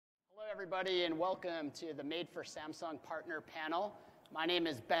Everybody, and welcome to the Made for Samsung Partner Panel. My name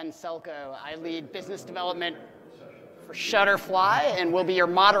is Ben Selcow. I lead business development for Shutterfly and will be your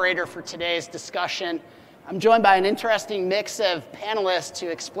moderator for today's discussion. I'm joined by an interesting mix of panelists to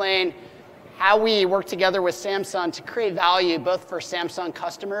explain how we work together with Samsung to create value both for Samsung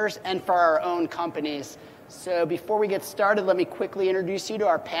customers and for our own companies. So before we get started, let me quickly introduce you to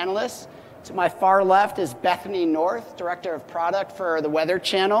our panelists. To my far left is Bethany North, Director of Product for the Weather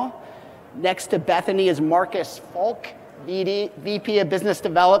Channel. Next to Bethany is Markus Falk, VP of Business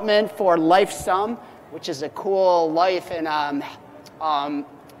Development for LifeSum, which is a cool life and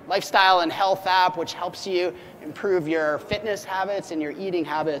lifestyle and health app which helps you improve your fitness habits and your eating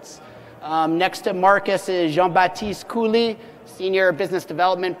habits. Next to Markus is Jean-Baptise Couly, Senior Business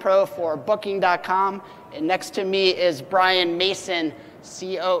Development Pro for Booking.com. And next to me is Bryan Mason,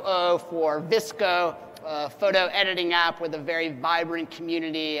 COO for Visco, a photo editing app with a very vibrant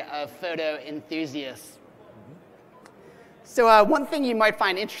community of photo enthusiasts. So one thing you might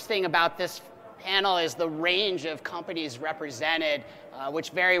find interesting about this panel is the range of companies represented, which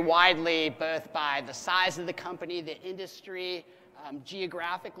vary widely both by the size of the company, the industry,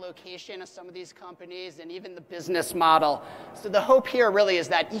 geographic location of some of these companies, and even the business model. So the hope here really is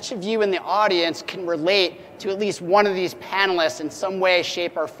that each of you in the audience can relate to at least one of these panelists in some way,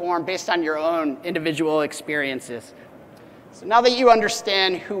 shape, or form based on your own individual experiences. So now that you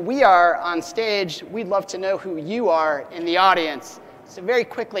understand who we are on stage, we'd love to know who you are in the audience. So very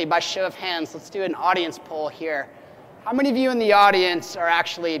quickly, by show of hands, let's do an audience poll here. How many of you in the audience are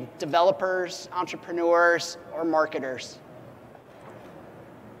actually developers, entrepreneurs, or marketers?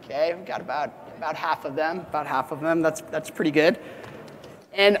 Okay, we've got about half of them. That's pretty good.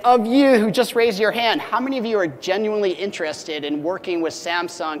 And of you who just raised your hand, how many of you are genuinely interested in working with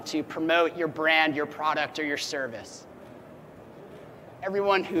Samsung to promote your brand, your product, or your service?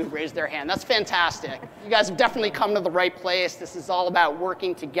 Everyone who raised their hand. That's fantastic. You guys have definitely come to the right place. This is all about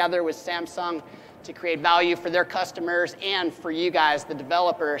working together with Samsung to create value for their customers and for you guys, the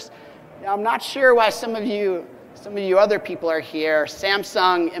developers. Now, I'm not sure why some of you other people are here.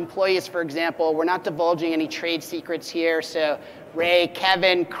 Samsung employees, for example, we're not divulging any trade secrets here. So Ray,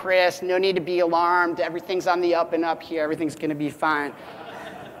 Kevin, Chris, no need to be alarmed. Everything's on the up and up here. Everything's going to be fine.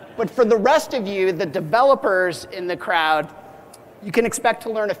 But for the rest of you, the developers in the crowd, you can expect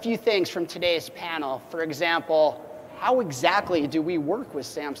to learn a few things from today's panel. For example, how exactly do we work with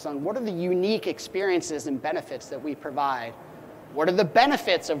Samsung? What are the unique experiences and benefits that we provide? What are the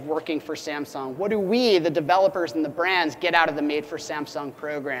benefits of working for Samsung? What do we, the developers and the brands, get out of the Made for Samsung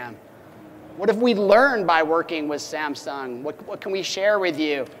program? What have we learned by working with Samsung? What can we share with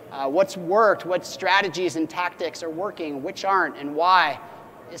you? What's worked? What strategies and tactics are working? Which aren't, and why?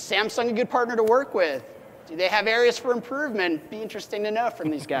 Is Samsung a good partner to work with? Do they have areas for improvement? Be interesting to know from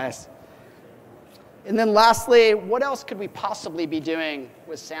these guys. And then lastly, what else could we possibly be doing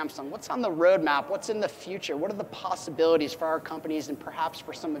with Samsung? What's on the roadmap? What's in the future? What are the possibilities for our companies and perhaps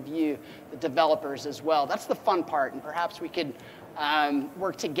for some of you, the developers as well? That's the fun part, and perhaps we could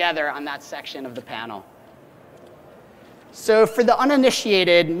work together on that section of the panel. So for the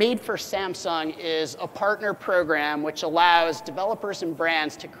uninitiated, Made for Samsung is a partner program which allows developers and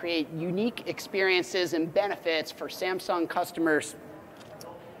brands to create unique experiences and benefits for Samsung customers,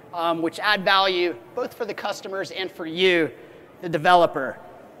 which add value both for the customers and for you, the developer.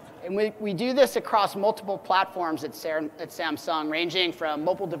 And we do this across multiple platforms at Samsung, ranging from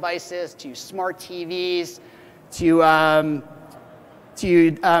mobile devices to smart TVs to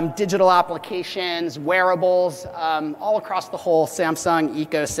digital applications, wearables, all across the whole Samsung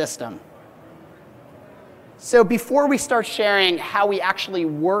ecosystem. So before we start sharing how we actually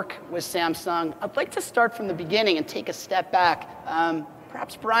work with Samsung, I'd like to start from the beginning and take a step back.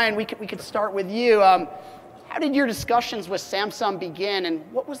 Perhaps, Bryan, we could start with you. How did your discussions with Samsung begin, and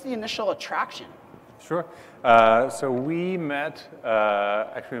what was the initial attraction? Sure. So we met,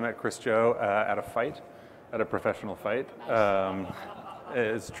 actually we met Chris Joe at a fight, at a professional fight. Nice.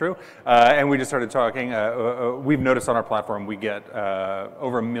 It's true. And we just started talking. We've noticed on our platform we get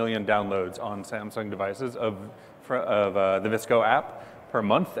over 1 million downloads on Samsung devices of the Visco app per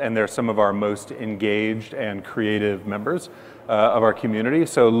month, and they're some of our most engaged and creative members of our community.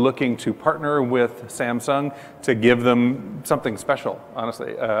 So looking to partner with Samsung to give them something special,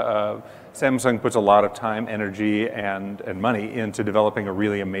 honestly. Samsung puts a lot of time, energy, and money into developing a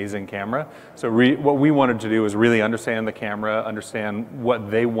really amazing camera. So what we wanted to do was really understand the camera, understand what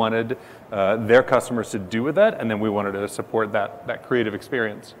they wanted their customers to do with that, and then we wanted to support that creative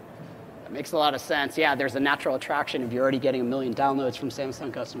experience. That makes a lot of sense. Yeah, there's a natural attraction if you're already getting 1 million downloads from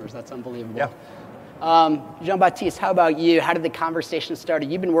Samsung customers. That's unbelievable. Yeah. Jean-Baptise, how about you? How did the conversation start?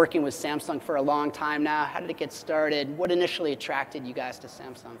 You've been working with Samsung for a long time now. How did it get started? What initially attracted you guys to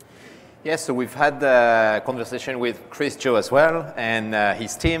Samsung? Yes, so we've had a conversation with Chris Joe as well and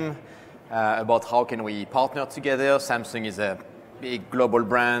his team about how can we partner together. Samsung is a big global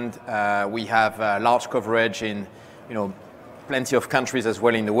brand. We have large coverage in plenty of countries as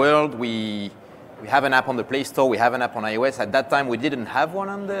well in the world. We have an app on the Play Store. We have an app on iOS. At that time, we didn't have one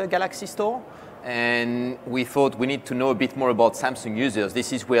on the Galaxy Store. And we thought we need to know a bit more about Samsung users.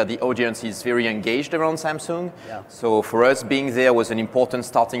 This is where the audience is very engaged around Samsung. Yeah. So for us, being there was an important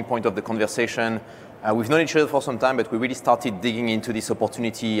starting point of the conversation. We've known each other for some time, but we really started digging into this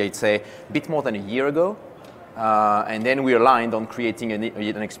opportunity, I'd say, a bit more than a year ago. And then we aligned on creating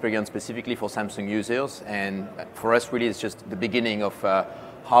an experience specifically for Samsung users. And for us, really, it's just the beginning of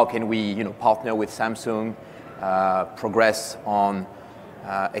how can we partner with Samsung, progress on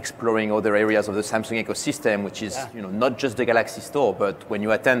exploring other areas of the Samsung ecosystem, which is not just the Galaxy Store, but when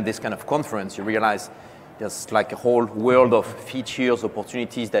you attend this kind of conference, you realize there's like a whole world of features,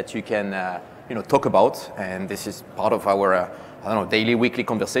 opportunities that you can talk about, and this is part of our daily, weekly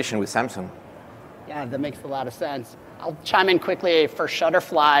conversation with Samsung. Yeah, that makes a lot of sense. I'll chime in quickly for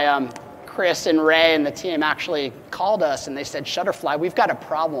Shutterfly. Chris and Ray and the team actually called us and they said, Shutterfly, we've got a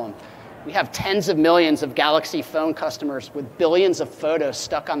problem. We have tens of millions of Galaxy phone customers with billions of photos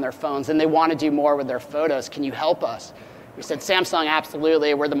stuck on their phones, and they want to do more with their photos. Can you help us? We said, Samsung,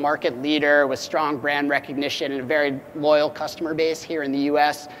 absolutely. We're the market leader with strong brand recognition and a very loyal customer base here in the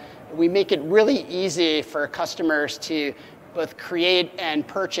US. We make it really easy for customers to both create and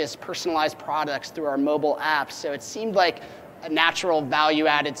purchase personalized products through our mobile apps. So it seemed like a natural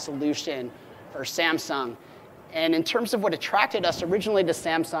value-added solution for Samsung. And in terms of what attracted us originally to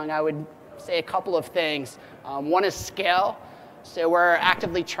Samsung, I would say a couple of things. One is scale. So we're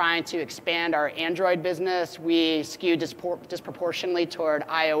actively trying to expand our Android business. We skew disproportionately toward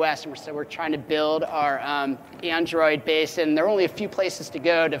iOS, and so we're trying to build our Android base. And there are only a few places to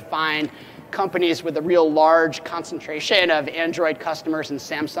go to find companies with a real large concentration of Android customers, and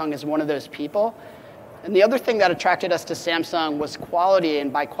Samsung is one of those people. And the other thing that attracted us to Samsung was quality,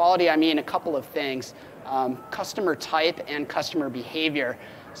 and by quality I mean a couple of things. Customer type and customer behavior.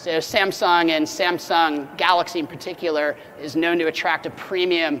 So Samsung and Samsung Galaxy in particular is known to attract a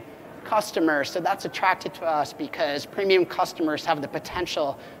premium customer. So that's attracted to us because premium customers have the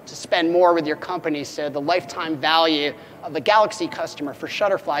potential to spend more with your company. So the lifetime value of a Galaxy customer for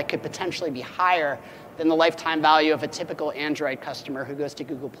Shutterfly could potentially be higher than the lifetime value of a typical Android customer who goes to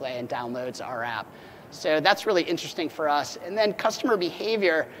Google Play and downloads our app. So that's really interesting for us. And then customer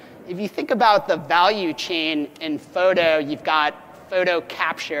behavior. If you think about the value chain in photo, you've got photo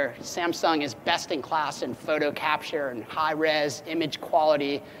capture. Samsung is best in class in photo capture and high-res image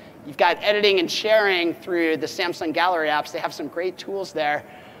quality. You've got editing and sharing through the Samsung Gallery apps. They have some great tools there,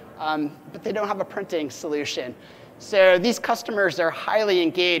 but they don't have a printing solution. So these customers are highly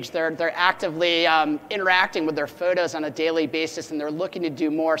engaged. They're actively interacting with their photos on a daily basis, and they're looking to do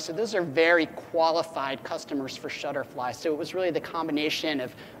more. So those are very qualified customers for Shutterfly. So it was really the combination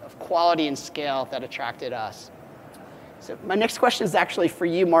of quality and scale that attracted us. So my next question is actually for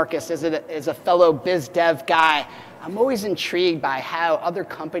you, Markus, as a fellow biz dev guy. I'm always intrigued by how other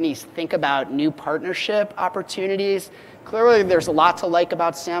companies think about new partnership opportunities. Clearly, there's a lot to like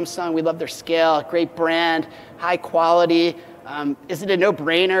about Samsung. We love their scale, great brand, high quality. Is it a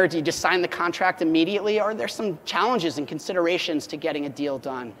no-brainer? Do you just sign the contract immediately? Or are there some challenges and considerations to getting a deal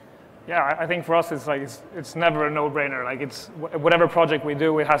done? Yeah, I think for us it's never a no-brainer. Like it's whatever project we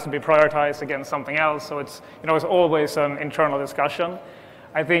do, it has to be prioritized against something else. So it's always an internal discussion.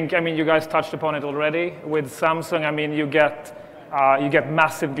 I mean, you guys touched upon it already. With Samsung, I mean, you get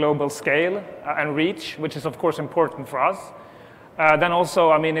massive global scale and reach, which is of course important for us. Then also,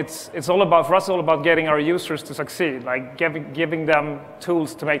 I mean, it's all about getting our users to succeed, like giving them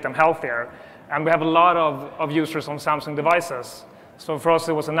tools to make them healthier. And we have a lot of users on Samsung devices. So for us,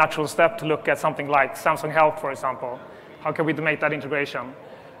 it was a natural step to look at something like Samsung Health, for example. How can we make that integration?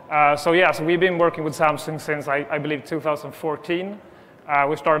 So we've been working with Samsung since I believe 2014.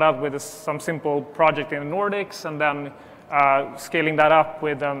 We started out with some simple project in the Nordics, and then scaling that up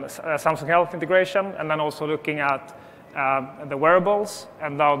with Samsung Health integration, and then also looking at the wearables,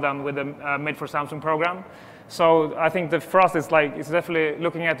 and now then with the Made for Samsung program. So I think that for us, it's definitely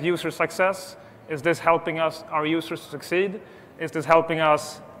looking at user success. Is this helping our users to succeed? Is this helping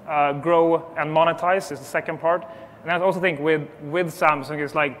us grow and monetize? Is the second part. And I also think with Samsung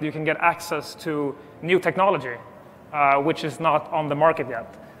is you can get access to new technology, which is not on the market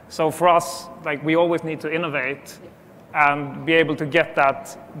yet. So for us, we always need to innovate and be able to get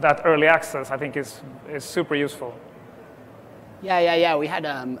that early access, I think is super useful. Yeah. We had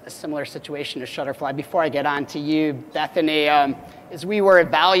a similar situation with Shutterfly. Before I get on to you, Bethany, as we were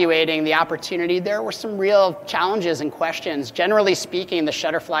evaluating the opportunity, there were some real challenges and questions. Generally speaking, the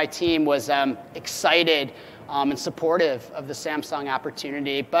Shutterfly team was excited and supportive of the Samsung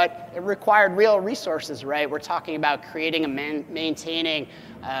opportunity, but it required real resources, right? We're talking about creating and maintaining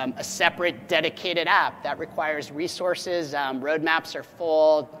a separate dedicated app. That requires resources. Roadmaps are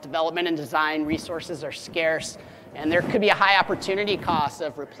full. Development and design resources are scarce. And there could be a high opportunity cost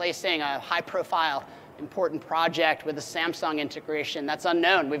of replacing a high-profile, important project with a Samsung integration that's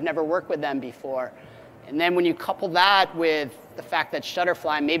unknown. We've never worked with them before. And then when you couple that with the fact that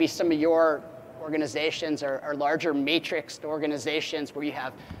Shutterfly, maybe some of your organizations are larger matrixed organizations where you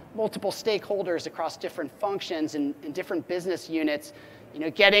have multiple stakeholders across different functions and different business units,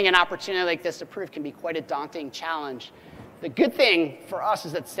 getting an opportunity like this approved can be quite a daunting challenge. The good thing for us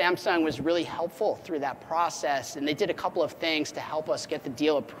is that Samsung was really helpful through that process, and they did a couple of things to help us get the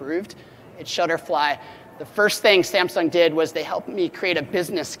deal approved at Shutterfly. The first thing Samsung did was they helped me create a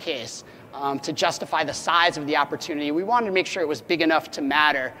business case to justify the size of the opportunity. We wanted to make sure it was big enough to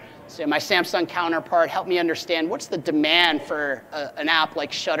matter. So my Samsung counterpart helped me understand what's the demand for an app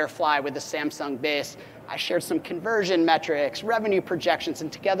like Shutterfly with the Samsung base. I shared some conversion metrics, revenue projections,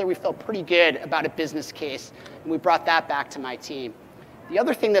 and together we felt pretty good about a business case, and we brought that back to my team. The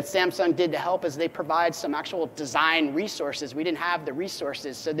other thing that Samsung did to help is they provide some actual design resources. We didn't have the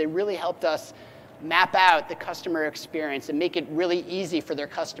resources, so they really helped us map out the customer experience and make it really easy for their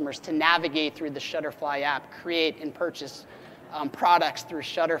customers to navigate through the Shutterfly app, create and purchase products through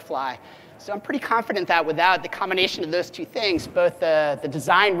Shutterfly. So I'm pretty confident that without the combination of those two things, both the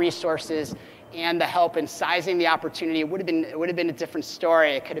design resources and the help in sizing the opportunity, it would have been a different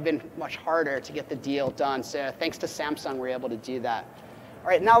story. It could have been much harder to get the deal done. So thanks to Samsung, we're able to do that. All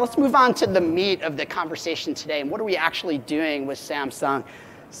right, now let's move on to the meat of the conversation today. And what are we actually doing with Samsung?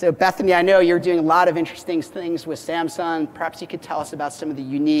 So Bethany, I know you're doing a lot of interesting things with Samsung. Perhaps you could tell us about some of the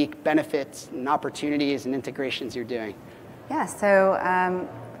unique benefits and opportunities and integrations you're doing. Yeah, so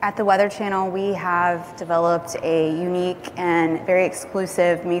at the Weather Channel, we have developed a unique and very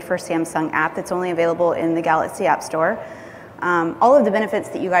exclusive Made for Samsung app that's only available in the Galaxy App Store. All of the benefits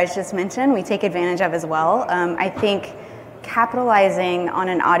that you guys just mentioned, we take advantage of as well. I think capitalizing on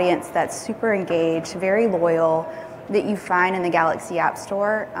an audience that's super engaged, very loyal, that you find in the Galaxy App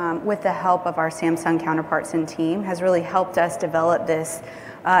Store with the help of our Samsung counterparts and team has really helped us develop this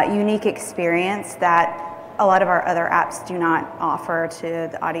unique experience that a lot of our other apps do not offer to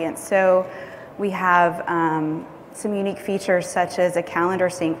the audience. So we have some unique features such as a calendar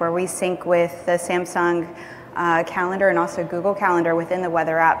sync where we sync with the Samsung calendar and also Google Calendar within the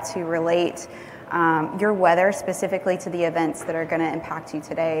weather app to relate your weather specifically to the events that are going to impact you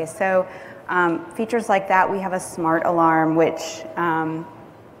today. So features like that, we have a smart alarm which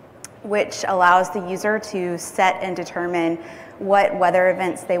allows the user to set and determine what weather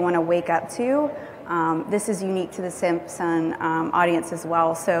events they want to wake up to. This is unique to the Samsung audience as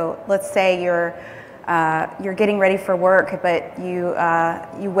well. So let's say you're getting ready for work, but you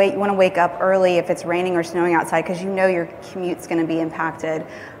want to wake up early if it's raining or snowing outside because you know your commute's going to be impacted.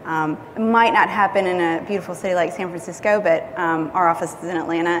 It might not happen in a beautiful city like San Francisco, but our office is in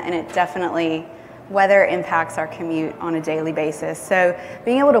Atlanta, and it definitely weather impacts our commute on a daily basis. So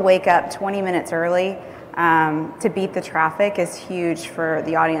being able to wake up 20 minutes early to beat the traffic is huge for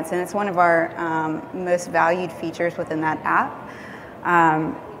the audience, and it's one of our most valued features within that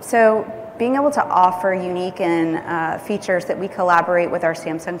app. So being able to offer unique and features that we collaborate with our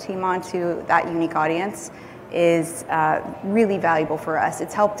Samsung team on to that unique audience is really valuable for us.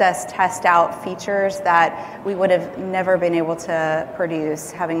 It's helped us test out features that we would have never been able to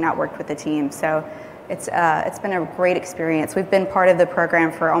produce having not worked with the team. So it's been a great experience. We've been part of the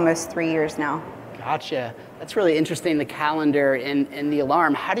program for almost 3 years now. Gotcha. That's really interesting, the calendar and the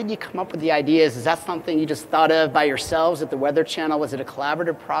alarm. How did you come up with the ideas? Is that something you just thought of by yourselves at the Weather Channel? Was it a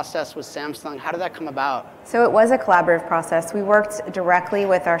collaborative process with Samsung? How did that come about? So it was a collaborative process. We worked directly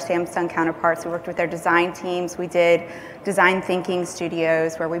with our Samsung counterparts. We worked with their design teams. We did design thinking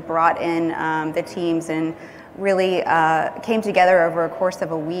studios where we brought in the teams and really came together over a course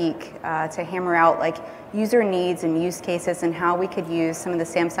of a week to hammer out user needs and use cases and how we could use some of the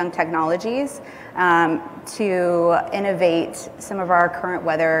Samsung technologies to innovate some of our current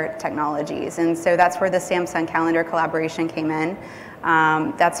weather technologies. And so that's where the Samsung calendar collaboration came in.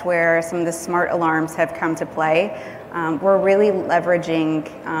 That's where some of the smart alarms have come to play. We're really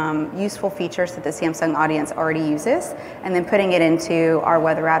leveraging useful features that the Samsung audience already uses and then putting it into our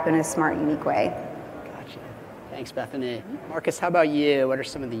weather app in a smart, unique way. Gotcha. Thanks, Bethany. Markus, how about you? What are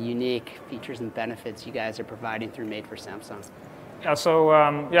some of the unique features and benefits you guys are providing through Made for Samsung? Yeah, so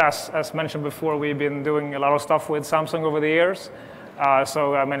as mentioned before, we've been doing a lot of stuff with Samsung over the years.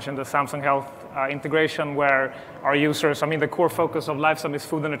 So I mentioned the Samsung Health integration where our users, I mean, the core focus of Lifesum is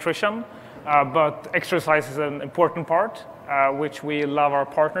food and nutrition, but exercise is an important part, which we love our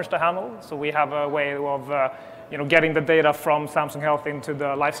partners to handle. So we have a way of getting the data from Samsung Health into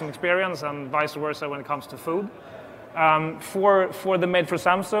the Lifesum experience and vice versa when it comes to food. For the Made for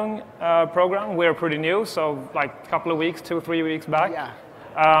Samsung program, we're pretty new, so like a couple of weeks, 2-3 weeks back. Yeah.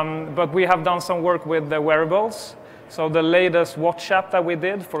 But we have done some work with the wearables. So the latest watch app that we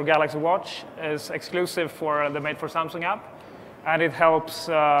did for Galaxy Watch is exclusive for the Made for Samsung app, and it helps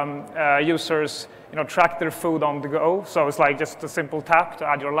users track their food on the go. So it's like just a simple tap to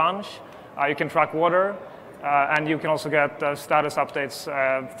add your lunch. You can track water, and you can also get status updates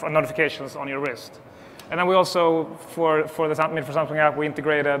for notifications on your wrist. And then we also, for the Made for Samsung app, we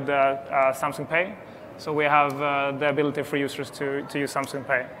integrated Samsung Pay. So we have the ability for users to use Samsung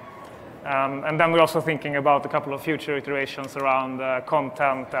Pay. And then we're also thinking about a couple of future iterations around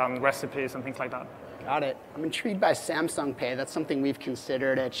content and recipes and things like that. Got it. I'm intrigued by Samsung Pay. That's something we've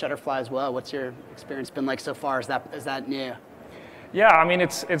considered at Shutterfly as well. What's your experience been like so far? Is that new? Yeah, I mean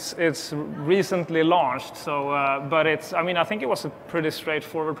it's recently launched, so but I think it was a pretty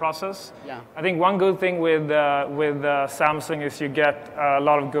straightforward process. Yeah. I think one good thing with Samsung is you get a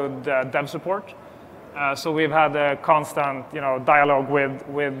lot of good dev support. So we've had a constant dialogue with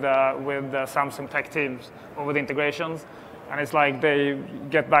Samsung tech teams over the integrations, and it's like they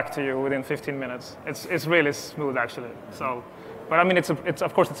get back to you within 15 minutes. It's really smooth actually. So, but I mean it's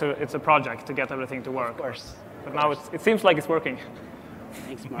a project to get everything to work. Of course. But now it seems like it's working.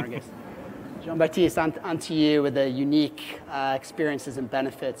 Thanks, Markus. Jean-Baptise, on to you with the unique experiences and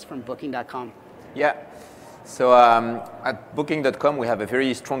benefits from Booking.com. Yeah. So at Booking.com, we have a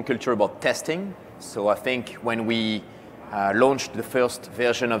very strong culture about testing. So I think when we launched the first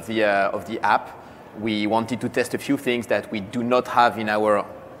version of the app, we wanted to test a few things that we do not have in our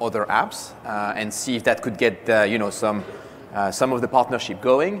other apps and see if that could get some of the partnership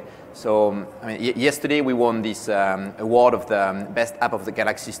going. So yesterday we won this award of the best app of the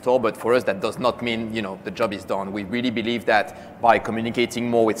Galaxy Store, but for us that does not mean the job is done. We really believe that by communicating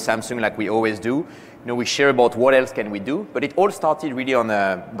more with Samsung like we always do, we share about what else can we do. But it all started really on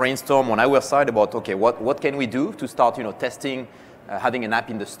a brainstorm on our side about what can we do to start testing, having an app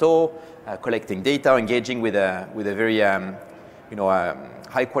in the store, collecting data, engaging with a very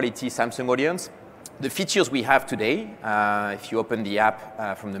high quality Samsung audience. The features we have today, if you open the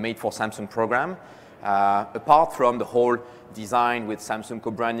app from the Made for Samsung program, apart from the whole design with Samsung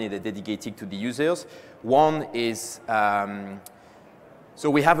co-branding and dedicated to the users, one is,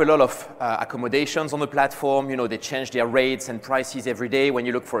 so we have a lot of accommodations on the platform. They change their rates and prices every day. When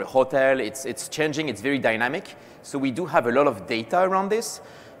you look for a hotel, it's changing, it's very dynamic. So we do have a lot of data around this.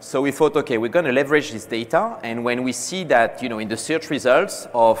 So we thought, okay, we're going to leverage this data, and when we see that, in the search results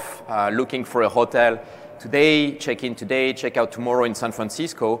of looking for a hotel today, check in today, check out tomorrow in San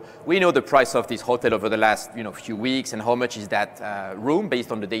Francisco, we know the price of this hotel over the last few weeks and how much is that room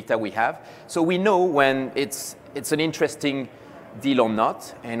based on the data we have. So we know when it's an interesting deal or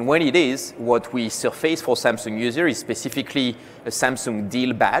not, and when it is, what we surface for Samsung user is specifically a Samsung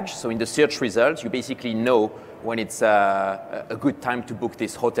deal badge. So in the search results, you basically know when it's a good time to book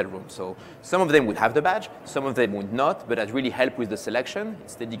this hotel room. So some of them would have the badge, some of them would not, but that really helped with the selection.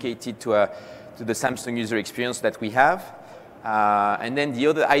 It's dedicated to the Samsung user experience that we have. And then the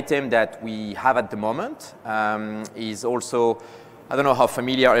other item that we have at the moment is also, I don't know how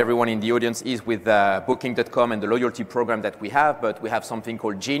familiar everyone in the audience is with Booking.com and the loyalty program that we have, but we have something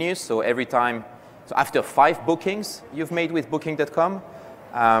called Genius. So after 5 bookings you've made with Booking.com,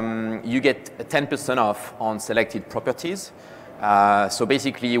 you get 10% off on selected properties. So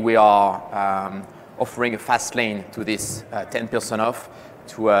basically we are offering a fast lane to this 10% off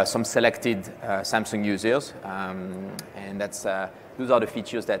to some selected Samsung users. And those are the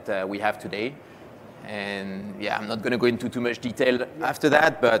features that we have today. And yeah, I'm not going to go into too much detail after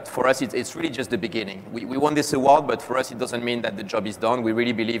that, but for us it's really just the beginning. We won this award, but for us it doesn't mean that the job is done. We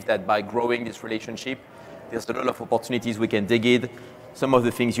really believe that by growing this relationship, there's a lot of opportunities we can dig in. Some of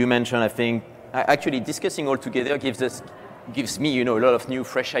the things you mentioned, I think, actually discussing all together gives me, a lot of new,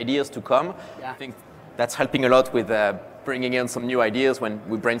 fresh ideas to come. Yeah. I think that's helping a lot with bringing in some new ideas when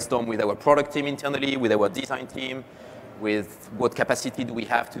we brainstorm with our product team internally, with our design team, with what capacity do we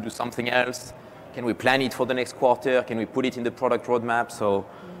have to do something else? Can we plan it for the next quarter? Can we put it in the product roadmap? So,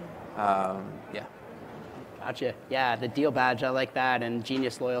 yeah. Gotcha. Yeah, the deal badge, I like that, and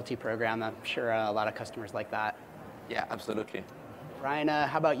Genius loyalty program. I'm sure a lot of customers like that. Yeah, absolutely. Bryan,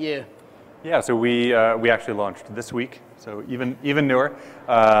 how about you? Yeah, so we actually launched this week, so even newer.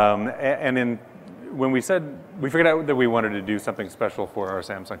 When we figured out that we wanted to do something special for our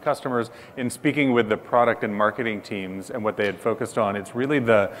Samsung customers, in speaking with the product and marketing teams and what they had focused on, it's really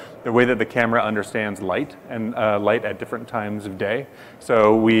the way that the camera understands light and light at different times of day.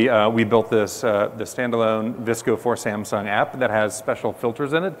 So we built this standalone Visco for Samsung app that has special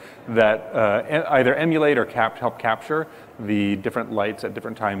filters in it that either emulate or help capture the different lights at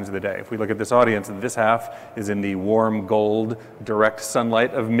different times of the day. If we look at this audience, this half is in the warm gold direct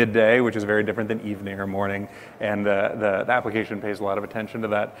sunlight of midday, which is very different than evening or morning, and the application pays a lot of attention to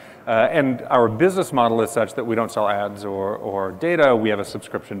that. And our business model is such that we don't sell ads or data, we have a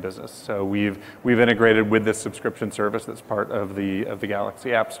subscription business. So we've integrated with this subscription service that's part of the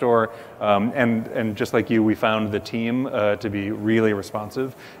Galaxy App Store, and just like you, we found the team to be really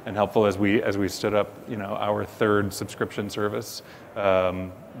responsive and helpful as we stood up, our third subscription service.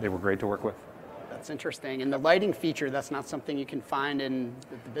 They were great to work with. That's interesting. And the lighting feature, that's not something you can find in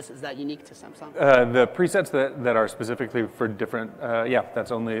this. Is that unique to Samsung? The presets that are specifically for different,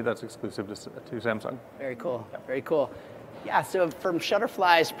 that's exclusive to Samsung. Very cool. Yeah. Very cool. Yeah. So from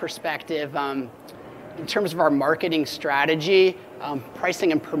Shutterfly's perspective, in terms of our marketing strategy,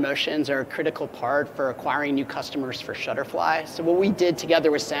 pricing and promotions are a critical part for acquiring new customers for Shutterfly. So what we did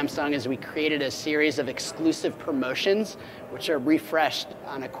together with Samsung is we created a series of exclusive promotions, which are refreshed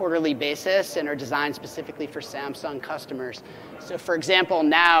on a quarterly basis and are designed specifically for Samsung customers. So for example,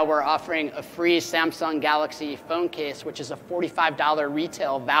 now we're offering a free Samsung Galaxy phone case, which is a $45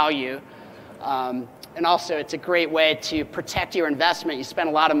 retail value. And also, it's a great way to protect your investment. You spend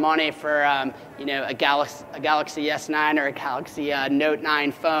a lot of money for a Galaxy S9 or a Galaxy Note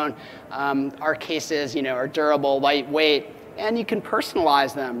 9 phone. Our cases, are durable, lightweight, and you can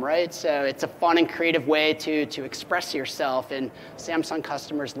personalize them, right? So it's a fun and creative way to express yourself, and Samsung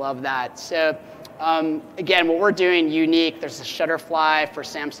customers love that. So again, what we're doing unique, there's a Shutterfly for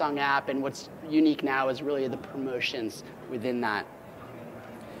Samsung app, and what's unique now is really the promotions within that.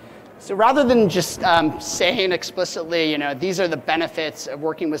 So rather than just saying explicitly, these are the benefits of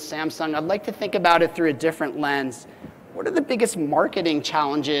working with Samsung, I'd like to think about it through a different lens. What are the biggest marketing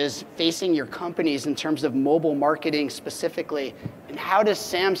challenges facing your companies in terms of mobile marketing specifically? And how does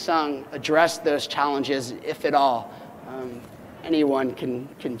Samsung address those challenges, if at all? Anyone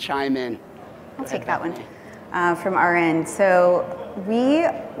can chime in. I'll take that one from our end. So we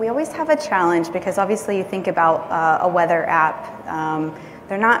always have a challenge because obviously you think about a weather app.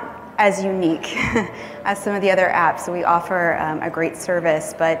 They're not as unique as some of the other apps. So we offer a great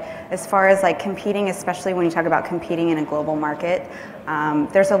service, but as far as competing, especially when you talk about competing in a global market,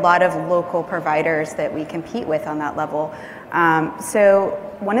 there's a lot of local providers that we compete with on that level. So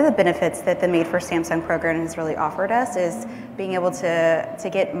one of the benefits that the Made for Samsung program has really offered us is being able to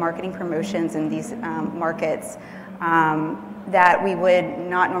get marketing promotions in these markets that we would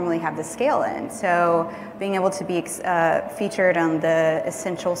not normally have the scale in. So being able to be featured on the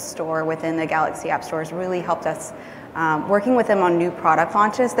Essentials store within the Galaxy App Store has really helped us working with them on new product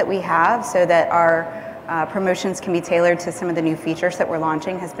launches that we have so that our promotions can be tailored to some of the new features that we're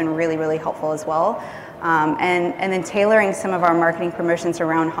launching has been really, really helpful as well. And then tailoring some of our marketing promotions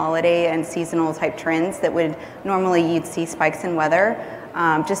around holiday and seasonal type trends that would normally you'd see spikes in weather.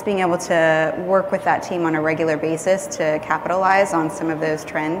 Just being able to work with that team on a regular basis to capitalize on some of those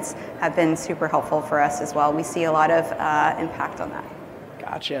trends have been super helpful for us as well. We see a lot of impact on that.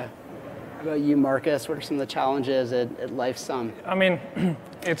 Gotcha. How about you, Markus? What are some of the challenges at LifeSum? I mean,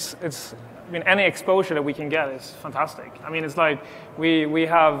 any exposure that we can get is fantastic. I mean, it's like we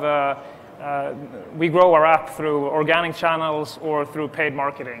have we grow our app through organic channels or through paid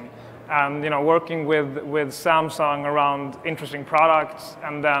marketing. And working with Samsung around interesting products,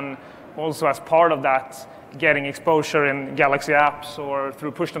 and then also as part of that, getting exposure in Galaxy apps or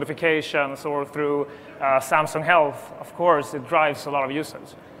through push notifications or through Samsung Health, of course, it drives a lot of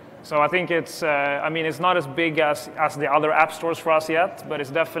usage. So I think it's not as big as the other app stores for us yet, but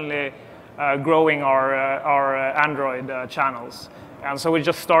it's definitely growing our Android channels. And so we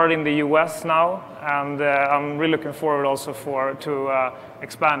just started in the US now, and I'm really looking forward also to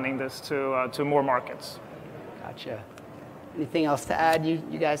expanding this to more markets. Gotcha. Anything else to add,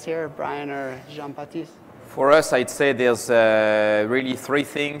 you guys here, Bryan or Jean-Baptise? For us, I'd say there's really three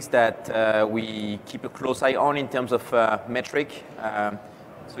things that we keep a close eye on in terms of metric.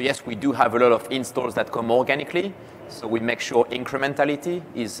 So yes, we do have a lot of installs that come organically. So we make sure incrementality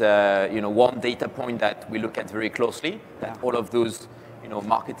is one data point that we look at very closely. That all of those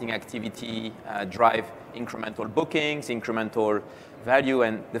marketing activity drive incremental bookings, incremental value,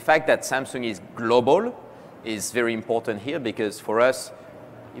 and the fact that Samsung is global is very important here, because for us,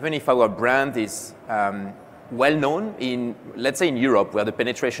 even if our brand is well known in, let's say in Europe, where the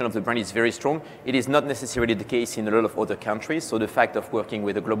penetration of the brand is very strong, it is not necessarily the case in a lot of other countries. So the fact of working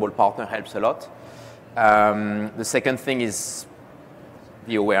with a global partner helps a lot. The second thing is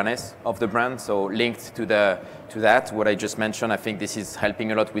the awareness of the brand. So linked to that, what I just mentioned, I think this is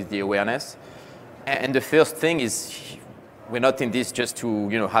helping a lot with the awareness. And the first thing is, we're not in this just to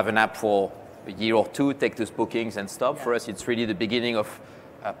have an app for a year or two, take those bookings and stop. For us, it's really the beginning of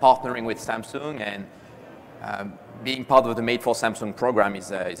partnering with Samsung, and being part of the Made for Samsung program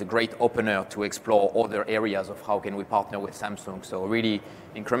is a great opener to explore other areas of how can we partner with Samsung. So really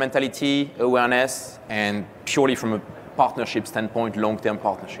incrementality, awareness, and purely from a partnership standpoint, long-term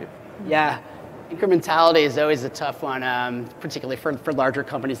partnership. Yeah, incrementality is always a tough one, particularly for larger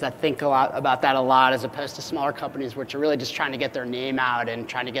companies that think about that a lot, as opposed to smaller companies which are really just trying to get their name out and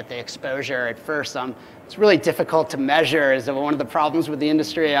trying to get the exposure at first. It's really difficult to measure, is one of the problems with the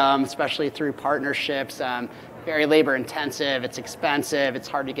industry, especially through partnerships. Very labor intensive, it's expensive, it's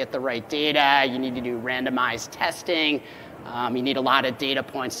hard to get the right data, you need to do randomized testing, you need a lot of data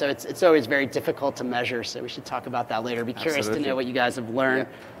points, so it's always very difficult to measure, so we should talk about that later. Be curious to know what you guys have learned.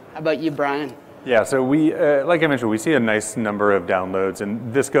 Yeah. How about you, Bryan? Yeah, so we, like I mentioned, we see a nice number of downloads,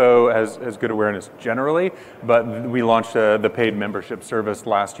 and this Go has good awareness generally, but we launched the paid membership service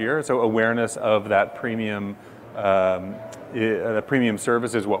last year, so awareness of that premium, the premium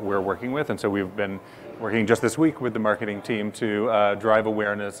service is what we're working with, and so we've been working just this week with the marketing team to drive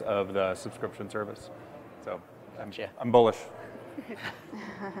awareness of the subscription service. So I'm bullish.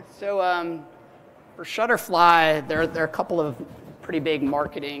 So for Shutterfly, there are a couple of pretty big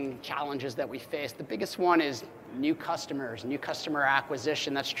marketing challenges that we face. The biggest one is new customers, new customer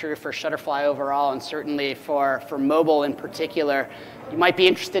acquisition. That's true for Shutterfly overall, and certainly for mobile in particular. You might be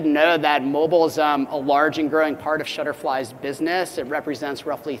interested to know that mobile is a large and growing part of Shutterfly's business. It represents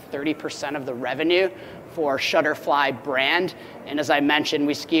roughly 30% of the revenue for Shutterfly brand. And as I mentioned,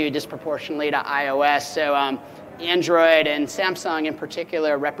 we skew disproportionately to iOS. So Android and Samsung in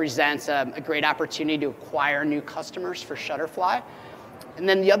particular represents a great opportunity to acquire new customers for Shutterfly. And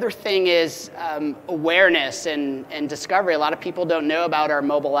then the other thing is awareness and discovery. A lot of people don't know about our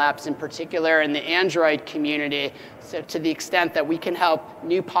mobile apps, in particular in the Android community. So to the extent that we can help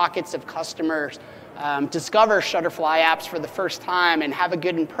new pockets of customers discover Shutterfly apps for the first time and have a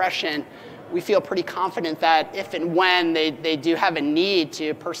good impression, we feel pretty confident that if and when they do have a need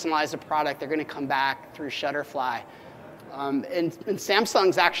to personalize a product, they're going to come back through Shutterfly. And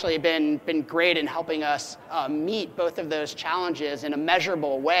Samsung's actually been great in helping us meet both of those challenges in a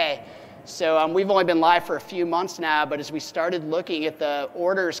measurable way. So we've only been live for a few months now, but as we started looking at the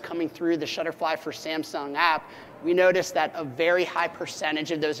orders coming through the Shutterfly for Samsung app, we noticed that a very high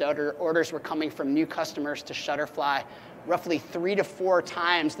percentage of those orders were coming from new customers to Shutterfly, roughly 3 to 4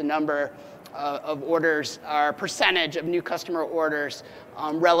 times the number of orders, or percentage of new customer orders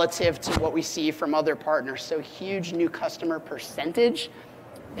relative to what we see from other partners. So huge new customer percentage.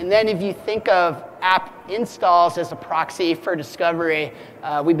 And then if you think of app installs as a proxy for discovery,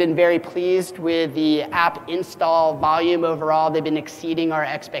 we've been very pleased with the app install volume overall. They've been exceeding our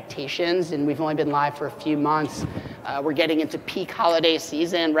expectations, and we've only been live for a few months. We're getting into peak holiday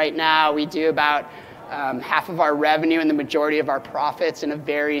season right now. We do about half of our revenue and the majority of our profits in a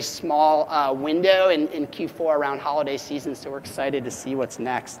very small window in Q4 around holiday season, so we're excited to see what's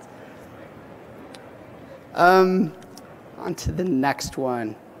next. On to the next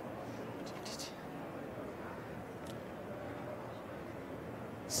one.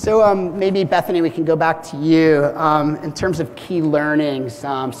 So maybe, Bethany, we can go back to you. In terms of key learnings,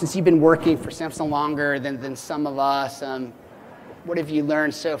 since you've been working for Samsung longer than some of us, what have you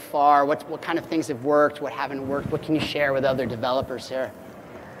learned so far? What kind of things have worked? What haven't worked? What can you share with other developers here?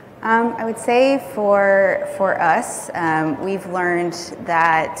 I would say for us, we've learned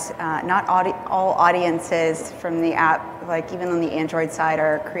that not all audiences from the app, like even on the Android side,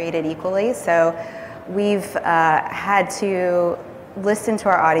 are created equally. So we've had to listen to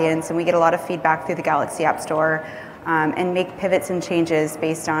our audience, and we get a lot of feedback through the Galaxy App Store, and make pivots and changes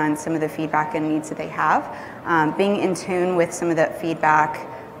based on some of the feedback and needs that they have. Being in tune with some of that feedback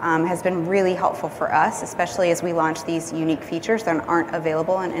has been really helpful for us, especially as we launch these unique features that aren't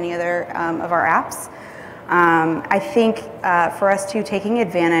available in any other of our apps. I think for us too, taking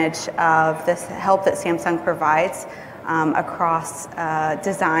advantage of this help that Samsung provides across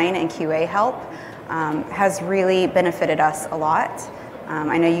design and QA help has really benefited us a lot.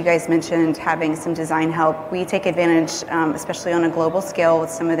 I know you guys mentioned having some design help. We take advantage, especially on a global scale, with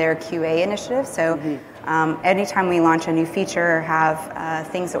some of their QA initiatives. So anytime we launch a new feature or have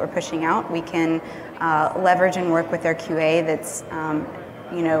things that we're pushing out, we can leverage and work with their QA that's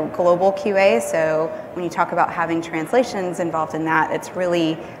global QA. So when you talk about having translations involved in that, it's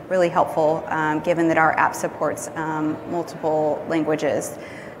really, really helpful given that our app supports multiple languages.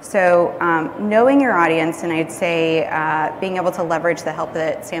 So knowing your audience, and I'd say being able to leverage the help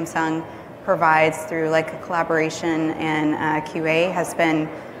that Samsung provides through like a collaboration and QA has been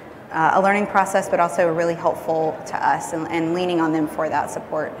a learning process, but also really helpful to us, and leaning on them for that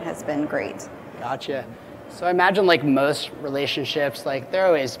support has been great. Gotcha. So I imagine like most relationships, like there are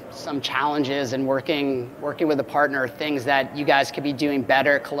always some challenges in working with a partner, things that you guys could be doing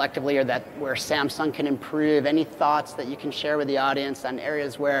better collectively, or that where Samsung can improve. Any thoughts that you can share with the audience on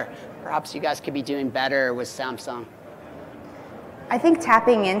areas where perhaps you guys could be doing better with Samsung? I think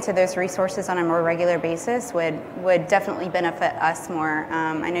tapping into those resources on a more regular basis would definitely benefit us more.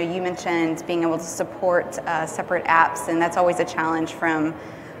 I know you mentioned being able to support separate apps, and that's always a challenge from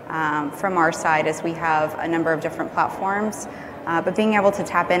our side, as we have a number of different platforms. But being able to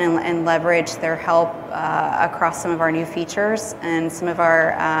tap in and leverage their help across some of our new features and some of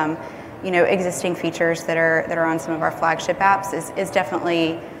our existing features that are on some of our flagship apps is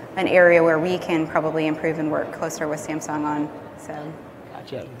definitely an area where we can probably improve and work closer with Samsung on. So,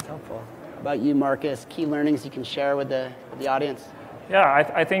 gotcha. That's helpful. How about you, Markus? Key learnings you can share with the audience? Yeah,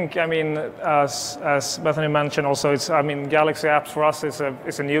 I think, as Bethany mentioned also, Galaxy Apps for us is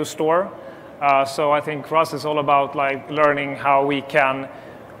a new store. So I think for us it's all about like learning how we can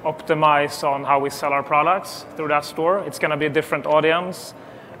optimize on how we sell our products through that store. It's going to be a different audience.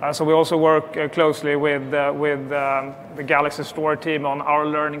 So we also work closely with the Galaxy Store team on our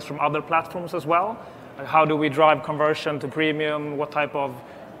learnings from other platforms as well. Like how do we drive conversion to premium? What type of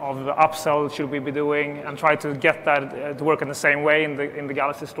upsell should we be doing, and try to get that to work in the same way in the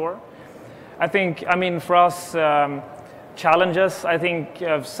Galaxy Store. I think, for us, challenges, I think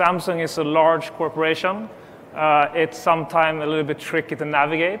Samsung is a large corporation. It's sometimes a little bit tricky to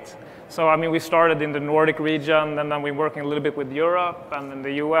navigate. So, we started in the Nordic region, and then we're working a little bit with Europe and in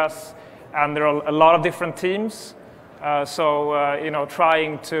the US, and there are a lot of different teams.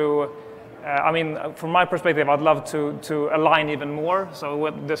 Trying to from my perspective, I'd love to align even more. So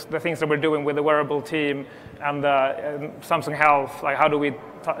with the things that we're doing with the wearable team and Samsung Health, like how do we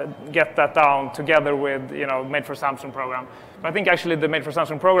get that down together with Made for Samsung program? But I think actually the Made for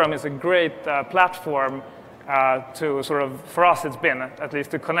Samsung program is a great platform to sort of, for us it's been at least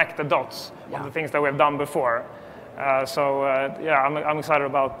to connect the dots of the things that we've done before. I'm excited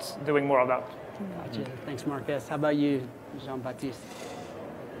about doing more of that. Gotcha. Thanks, Markus. How about you, Jean-Baptise?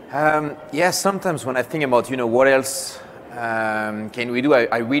 Sometimes when I think about, what else can we do,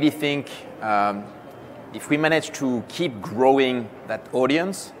 I really think if we manage to keep growing that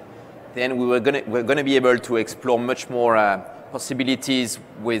audience, then we're gonna be able to explore much more possibilities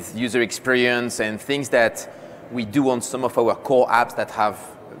with user experience and things that we do on some of our core apps that have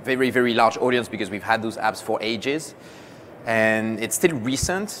very, very large audience, because we've had those apps for ages. And it's still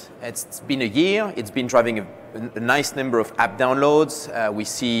recent. It's been a year. It's been driving a nice number of app downloads. We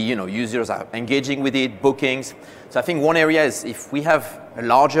see, users are engaging with it, bookings. So I think one area is if we have a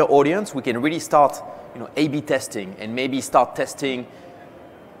larger audience, we can really start, A/B testing, and maybe start testing,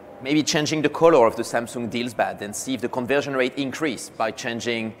 maybe changing the color of the Samsung Deals Bad and see if the conversion rate increase by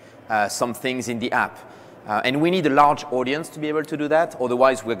changing some things in the app. And we need a large audience to be able to do that.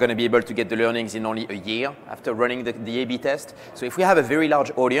 Otherwise, we're going to be able to get the learnings in only a year after running the A/B test. So if we have a very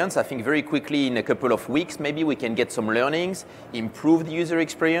large audience, I think very quickly in a couple of weeks, maybe we can get some learnings, improve the user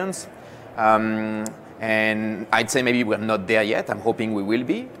experience. And I'd say maybe we're not there yet. I'm hoping we will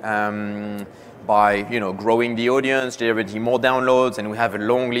be by growing the audience, generating more downloads, and we have a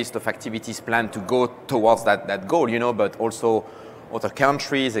long list of activities planned to go towards that goal. But also other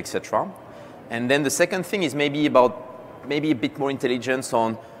countries, etc. And then the second thing is maybe a bit more intelligence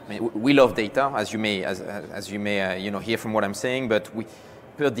on. We love data, as you may hear from what I'm saying, but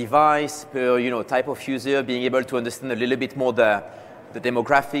per device, per type of user, being able to understand a little bit more the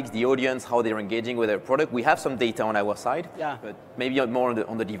demographics, the audience, how they're engaging with their product. We have some data on our side, but maybe more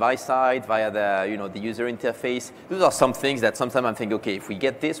on the device side via the user interface. Those are some things that sometimes I think, okay, if we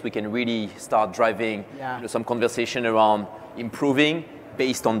get this, we can really start driving some conversation around improving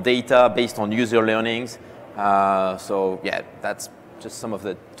based on data, based on user learnings. That's just some of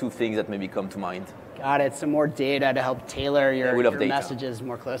the two things that maybe come to mind. Got it. Some more data to help tailor your messages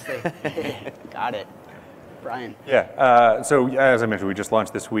more closely. Got it. Bryan. Yeah, so as I mentioned, we just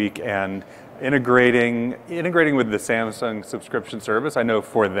launched this week, and integrating with the Samsung subscription service. I know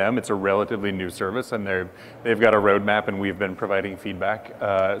for them it's a relatively new service, and they've got a roadmap, and we've been providing feedback.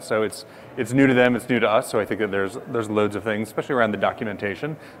 So it's new to them, it's new to us. So I think that there's loads of things, especially around the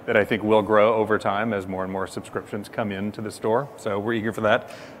documentation, that I think will grow over time as more and more subscriptions come into the store. So we're eager for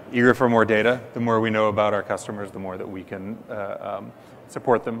that, eager for more data. The more we know about our customers, the more that we can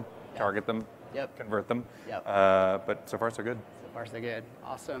support them, target them, convert them. But so far so good. So far so good.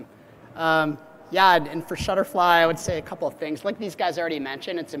 Awesome. Yeah, and for Shutterfly, I would say a couple of things. Like these guys already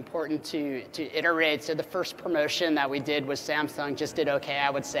mentioned, it's important to iterate. So the first promotion that we did was Samsung just did okay, I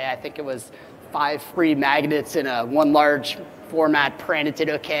would say. I think it was 5 free magnets in one large format print. It did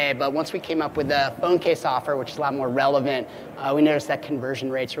okay, but once we came up with the phone case offer, which is a lot more relevant, we noticed that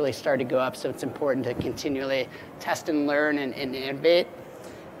conversion rates really started to go up. So it's important to continually test and learn and innovate.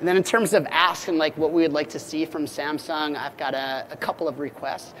 And then in terms of asks and like what we would like to see from Samsung, I've got a couple of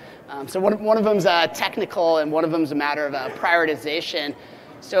requests. So one of them is technical, and one of them is a matter of prioritization.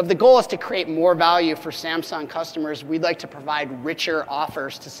 So if the goal is to create more value for Samsung customers, we'd like to provide richer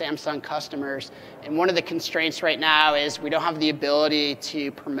offers to Samsung customers. And one of the constraints right now is we don't have the ability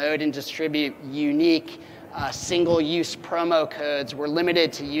to promote and distribute unique single-use promo codes. We're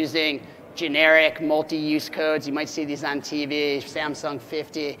limited to using generic multi-use codes. You might see these on TV, Samsung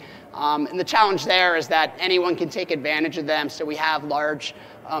 50. And the challenge there is that anyone can take advantage of them. So we have large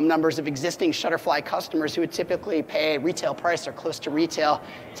numbers of existing Shutterfly customers who would typically pay retail price or close to retail,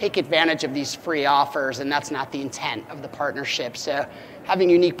 take advantage of these free offers, and that's not the intent of the partnership. So having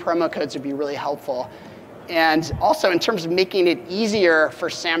unique promo codes would be really helpful. And also in terms of making it easier for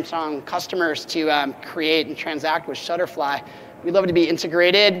Samsung customers to create and transact with Shutterfly, we'd love to be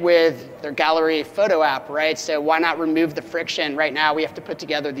integrated with their gallery photo app, right? So why not remove the friction? Right now we have to put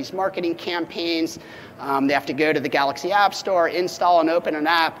together these marketing campaigns. They have to go to the Galaxy App Store, install and open an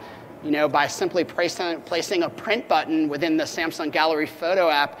app. By simply placing a print button within the Samsung Gallery photo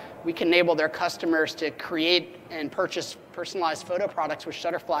app, we can enable their customers to create and purchase personalized photo products with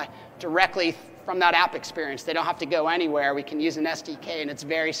Shutterfly directly from that app experience. They don't have to go anywhere. We can use an SDK, and it's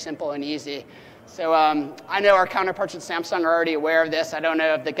very simple and easy. So I know our counterparts at Samsung are already aware of this. I don't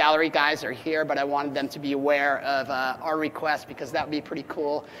know if the gallery guys are here, but I wanted them to be aware of our request because that would be pretty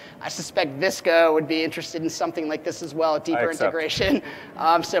cool. I suspect Visco would be interested in something like this as well, deeper integration.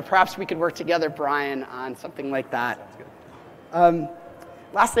 So perhaps we could work together, Bryan, on something like that.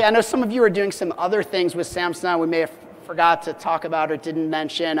 Lastly, I know some of you are doing some other things with Samsung we may have forgot to talk about or didn't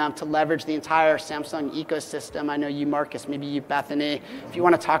mention to leverage the entire Samsung ecosystem. I know you, Markus, maybe you, Bethany, if you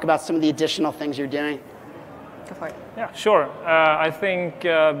want to talk about some of the additional things you're doing. Go for it. Yeah, sure. I think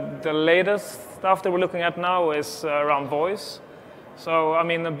the latest stuff that we're looking at now is around voice. So, I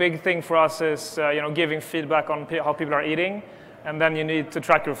mean, the big thing for us is giving feedback on how people are eating, and then you need to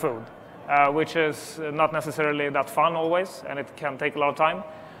track your food, which is not necessarily that fun always, and it can take a lot of time.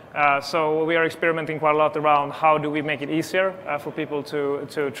 So we are experimenting quite a lot around how do we make it easier for people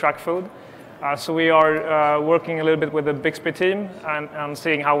to track food. So we are working a little bit with the Bixby team and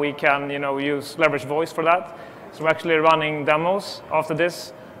seeing how we can leverage voice for that. So we're actually running demos after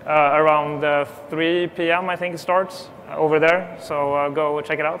this around 3 p.m. I think it starts over there. So go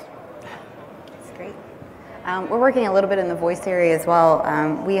check it out. That's great. We're working a little bit in the voice area as well.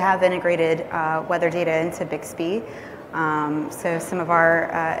 We have integrated weather data into Bixby. So some of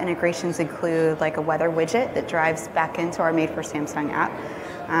our integrations include like a weather widget that drives back into our Made for Samsung app.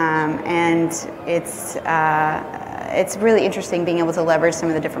 And it's really interesting being able to leverage some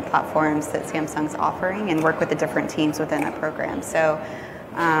of the different platforms that Samsung's offering and work with the different teams within that program. So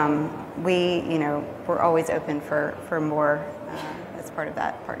we're always open for more as part of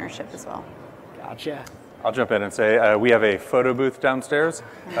that partnership as well. Gotcha. I'll jump in and say we have a photo booth downstairs.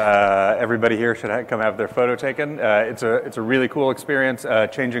 Everybody here should come have their photo taken. It's a really cool experience,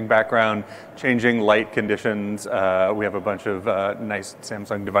 changing background, changing light conditions. We have a bunch of nice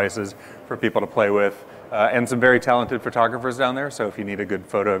Samsung devices for people to play with, and some very talented photographers down there. So if you need a good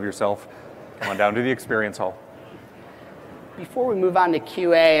photo of yourself, come on down to the experience hall. Before we move on to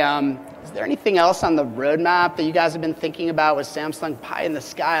QA, is there anything else on the roadmap that you guys have been thinking about with Samsung Pie in the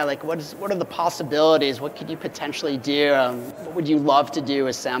Sky? Like, what are the possibilities? What could you potentially do? What would you love to do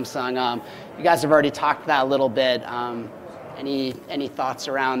with Samsung? You guys have already talked that a little bit. Any thoughts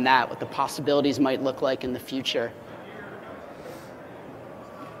around that? What the possibilities might look like in the future?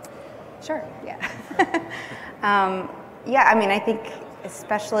 Sure. Yeah. Yeah. I mean, I think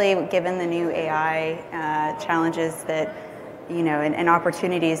especially given the new AI challenges that. And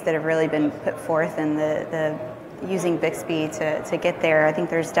opportunities that have really been put forth in the using Bixby to get there. I think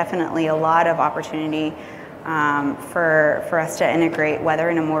there's definitely a lot of opportunity for us to integrate weather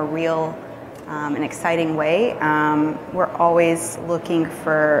in a more real and exciting way. We're always looking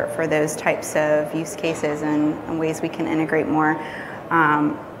for those types of use cases and ways we can integrate more.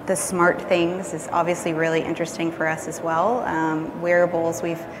 The smart things is obviously really interesting for us as well. Wearables,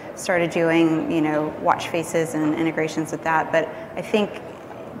 we've started doing, watch faces and integrations with that. But I think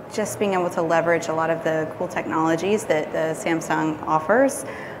just being able to leverage a lot of the cool technologies that the Samsung offers,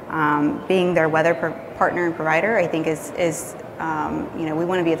 being their weather partner and provider, I think is we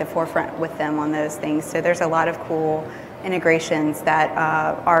want to be at the forefront with them on those things. So there's a lot of cool integrations that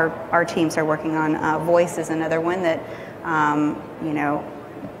our teams are working on. Voice is another one that,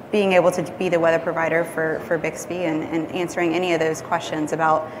 being able to be the weather provider for Bixby and answering any of those questions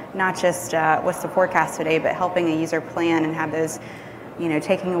about not just what's the forecast today, but helping a user plan and have those,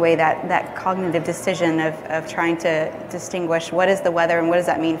 taking away that cognitive decision of trying to distinguish what is the weather and what does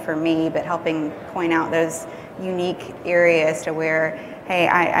that mean for me, but helping point out those unique areas to where, hey,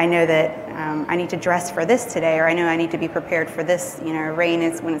 I know that I need to dress for this today, or I know I need to be prepared for this, rain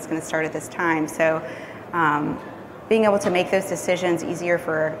is when it's going to start at this time. So being able to make those decisions easier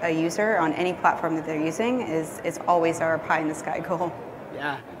for a user on any platform that they're using is always our pie in the sky goal.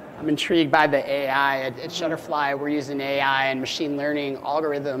 Yeah, I'm intrigued by the AI. At Shutterfly, we're using AI and machine learning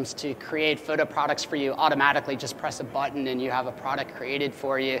algorithms to create photo products for you automatically. Just press a button and you have a product created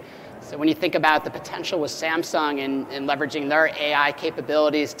for you. So when you think about the potential with Samsung and leveraging their AI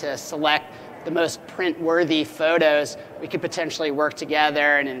capabilities to select the most print-worthy photos, we could potentially work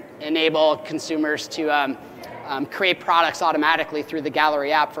together and enable consumers to create products automatically through the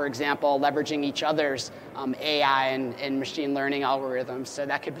Gallery app, for example, leveraging each other's AI and machine learning algorithms. So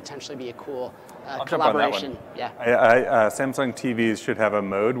that could potentially be a cool collaboration. Yeah. Samsung TVs should have a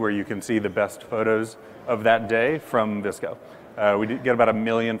mode where you can see the best photos of that day from Visco. We get about 1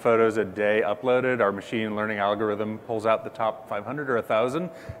 million photos a day uploaded. Our machine learning algorithm pulls out the top 500 or 1,000.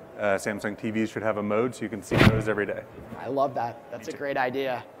 Samsung TVs should have a mode so you can see those every day. I love that. That's a great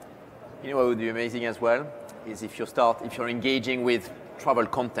idea. What would be amazing as well is if you're engaging with travel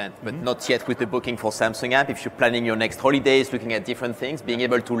content, but not yet with the booking for Samsung app, if you're planning your next holidays, looking at different things, being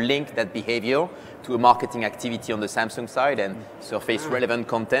able to link that behavior to a marketing activity on the Samsung side and surface relevant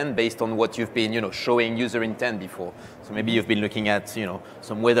content based on what you've been, showing user intent before. So maybe you've been looking at,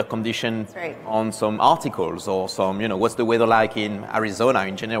 some weather conditions on some articles or some, what's the weather like in Arizona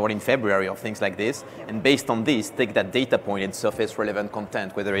in January, in February, or things like this. And based on this, take that data point and surface relevant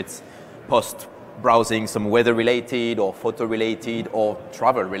content, whether it's post browsing some weather related or photo related or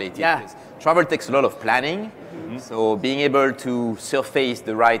travel related. Yeah. Travel takes a lot of planning. So being able to surface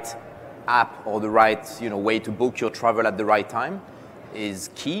the right app or the right way to book your travel at the right time is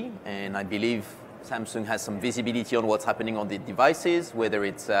key. And I believe Samsung has some visibility on what's happening on the devices, whether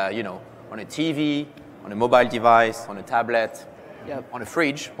it's on a TV, on a mobile device, on a tablet, on a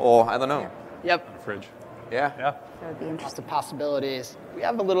fridge, or I don't know. Yep. On a fridge. Yeah. That would be interesting. Lots of possibilities. We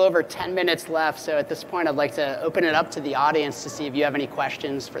have a little over 10 minutes left, so at this point I'd like to open it up to the audience to see if you have any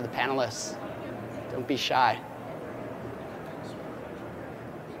questions for the panelists. Don't be shy.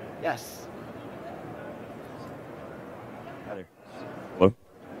 Yes. Hi there. Hello?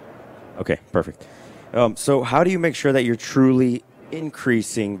 Okay, perfect. So how do you make sure that you're truly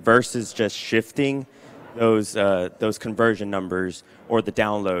increasing versus just shifting those conversion numbers or the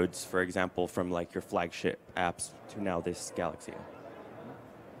downloads, for example, from like your flagship apps to now this Galaxy?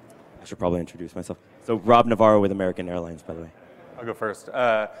 I should probably introduce myself. So Rob Navarro with American Airlines, by the way. I'll go first.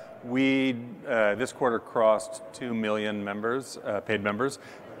 We this quarter crossed 2 million members, paid members.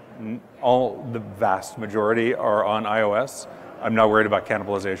 The vast majority are on iOS. I'm not worried about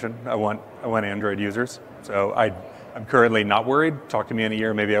cannibalization. I want Android users. So I'm currently not worried. Talk to me in a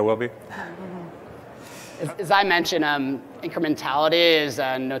year, maybe I will be. As I mentioned, incrementality is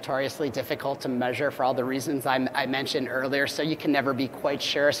notoriously difficult to measure for all the reasons I mentioned earlier, so you can never be quite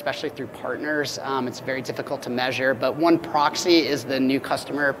sure, especially through partners. It's very difficult to measure, but one proxy is the new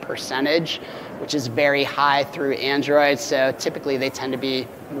customer percentage, which is very high through Android, so typically they tend to be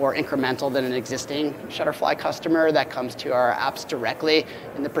more incremental than an existing Shutterfly customer that comes to our apps directly,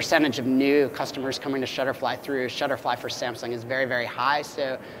 and the percentage of new customers coming to Shutterfly through Shutterfly for Samsung is very, very high,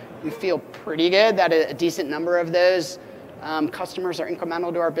 so we feel pretty good that a decent number of those customers are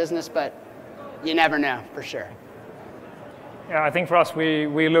incremental to our business, but you never know for sure. Yeah, I think for us,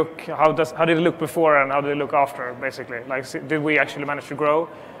 we look, how did it look before and how did it look after, basically? Like, did we actually manage to grow?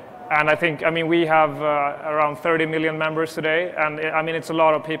 And I think, we have around 30 million members today, and it's a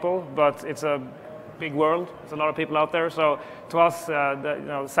lot of people, but it's a big world. There's a lot of people out there. So to us,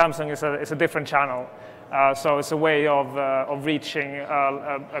 Samsung is a different channel. So it's a way of reaching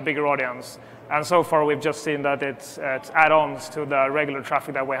a bigger audience. And so far, we've just seen that it's add-ons to the regular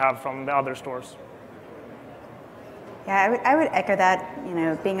traffic that we have from the other stores. Yeah, I would echo that,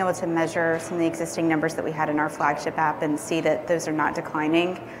 being able to measure some of the existing numbers that we had in our flagship app and see that those are not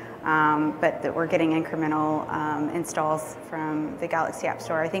declining, but that we're getting incremental installs from the Galaxy App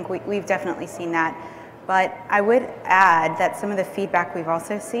Store. I think we've definitely seen that. But I would add that some of the feedback we've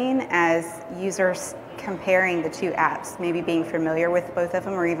also seen as users comparing the two apps, maybe being familiar with both of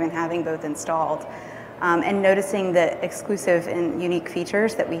them or even having both installed, and noticing the exclusive and unique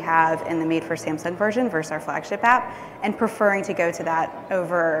features that we have in the Made for Samsung version versus our flagship app, and preferring to go to that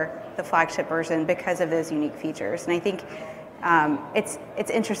over the flagship version because of those unique features. And I think it's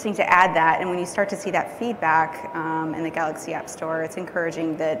interesting to add that, and when you start to see that feedback in the Galaxy App Store, it's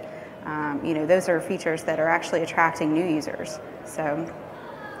encouraging that those are features that are actually attracting new users. So.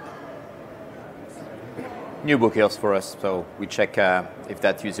 New bookers for us, so we check if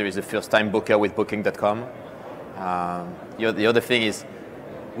that user is a first-time booker with Booking.com. The other thing is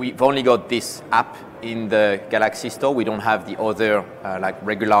we've only got this app in the Galaxy Store. We don't have the other like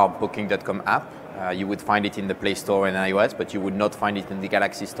regular Booking.com app. You would find it in the Play Store and iOS, but you would not find it in the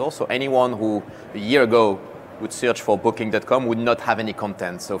Galaxy Store. So anyone who a year ago would search for Booking.com would not have any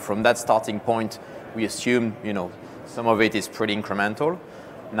content. So from that starting point, we assume some of it is pretty incremental.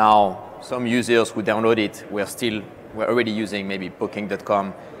 Now, some users who download it were already using maybe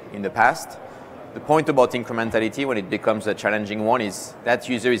Booking.com in the past. The point about incrementality when it becomes a challenging one is that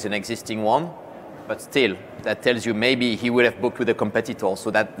user is an existing one, but still that tells you maybe he would have booked with a competitor.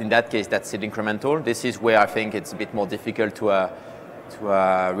 So that in that case, that's still incremental. This is where I think it's a bit more difficult to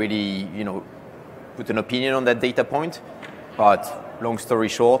really put an opinion on that data point. But long story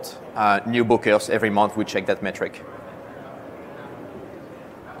short, new bookers every month we check that metric.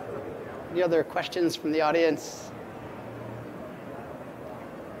 Any other questions from the audience?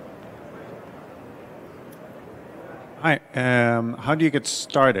 Hi. How do you get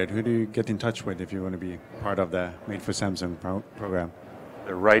started? Who do you get in touch with if you want to be part of the Made for Samsung program?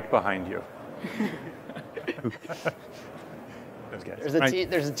 They're right behind you.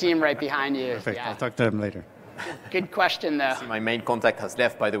 There's a team right behind you. Perfect. Yeah. I'll talk to them later. Good question, though. See, my main contact has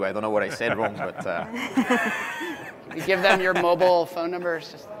left, by the way. I don't know what I said wrong, but... You give them your mobile phone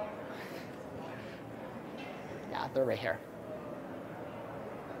numbers. Yeah, they're right here.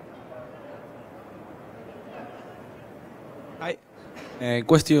 Hi.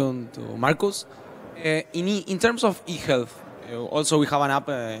 Question to Markus. In terms of e-health, also we have an app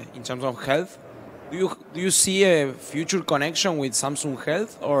in terms of health. Do you see a future connection with Samsung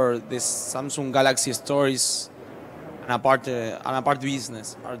Health, or this Samsung Galaxy Store is an apart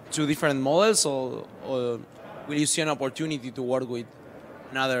business? Are two different models, or will you see an opportunity to work with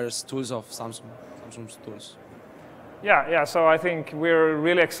another tools of Samsung's tools? Yeah. So I think we're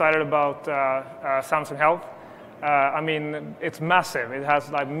really excited about Samsung Health. I mean, it's massive. It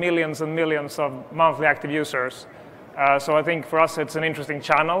has like millions and millions of monthly active users. So I think for us, it's an interesting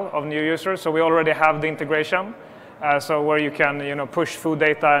channel of new users. So we already have the integration, so where you can push food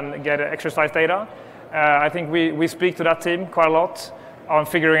data and get exercise data. I think we speak to that team quite a lot on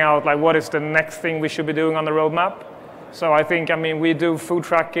figuring out like what is the next thing we should be doing on the roadmap. So I think, we do food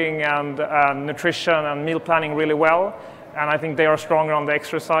tracking and nutrition and meal planning really well, and I think they are stronger on the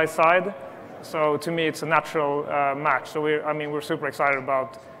exercise side. So to me, it's a natural match. So we're super excited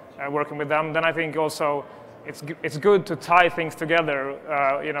about working with them. Then I think also it's good to tie things together,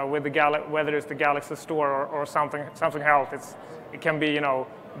 with whether it's the Galaxy Store or Samsung Health. It can be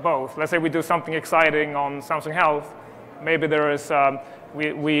both. Let's say we do something exciting on Samsung Health, maybe there is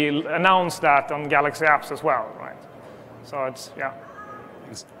we announce that on Galaxy apps as well, right? So it's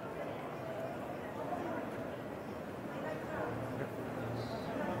Thanks.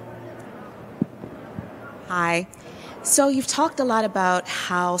 Hi. So you've talked a lot about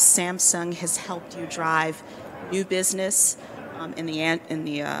how Samsung has helped you drive new business in the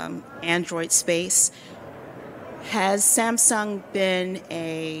Android space. Has Samsung been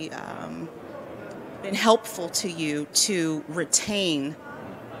been helpful to you to retain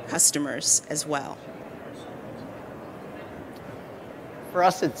customers as well? For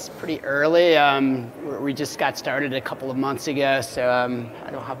us, it's pretty early. We just got started a couple of months ago, so I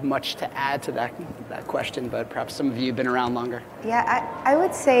don't have much to add to that question, but perhaps some of you have been around longer. Yeah, I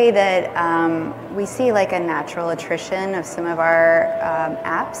would say that we see like a natural attrition of some of our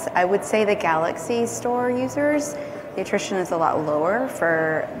apps. I would say the Galaxy Store users, the attrition is a lot lower.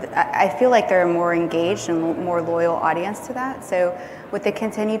 I feel like they're a more engaged and more loyal audience to that. So with the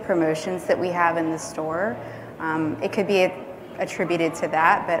continued promotions that we have in the store, it could be attributed to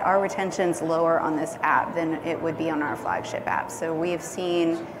that, but our retention's lower on this app than it would be on our flagship app. So we've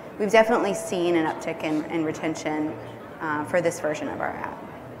definitely seen an uptick in retention for this version of our app.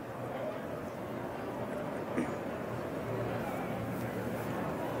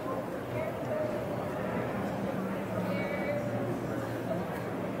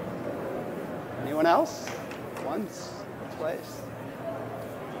 Anyone else? Once, twice.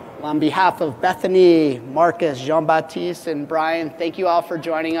 Well, on behalf of Bethany, Markus, Jean-Baptise, and Bryan, thank you all for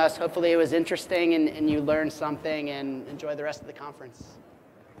joining us. Hopefully it was interesting and you learned something, and enjoy the rest of the conference.